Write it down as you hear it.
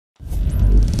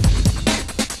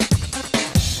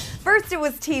First it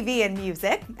was TV and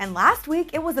music, and last week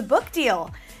it was a book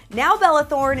deal. Now Bella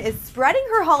Thorne is spreading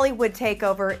her Hollywood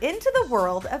takeover into the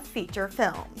world of feature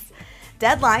films.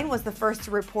 Deadline was the first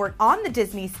to report on the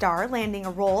Disney star landing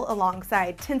a role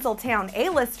alongside Tinseltown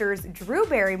A-listers Drew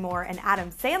Barrymore and Adam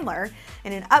Sanlder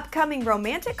in an upcoming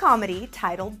romantic comedy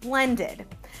titled Blended.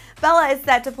 Bella is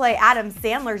set to play Adam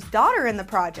Sandler's daughter in the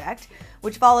project,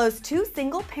 which follows two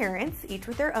single parents, each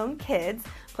with their own kids,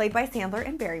 played by Sandler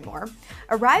and Barrymore,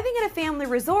 arriving at a family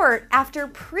resort after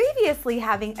previously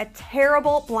having a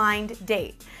terrible blind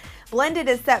date. Blended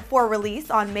is set for release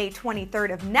on May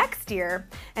 23rd of next year,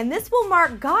 and this will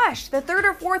mark, the third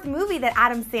or fourth movie that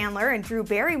Adam Sanlder and Drew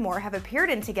Barrymore have appeared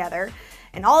in together,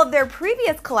 and all of their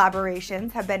previous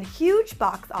collaborations have been huge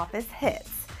box office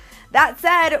hits. That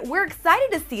said, we're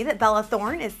excited to see that Bella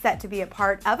Thorne is set to be a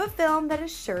part of a film that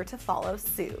is sure to follow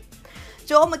suit.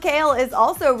 Joel McHale is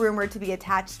also rumored to be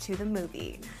attached to the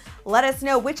movie. Let us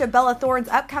know which of Bella Thorne's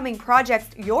upcoming projects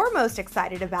you're most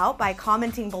excited about by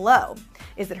commenting below.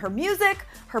 Is it her music,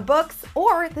 her books,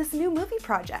 or this new movie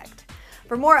project?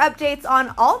 For more updates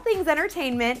on all things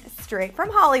entertainment straight from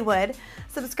Hollywood,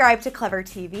 subscribe to Clever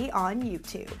TV on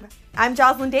YouTube. I'm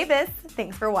Jocelyn Davis.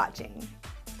 Thanks for watching.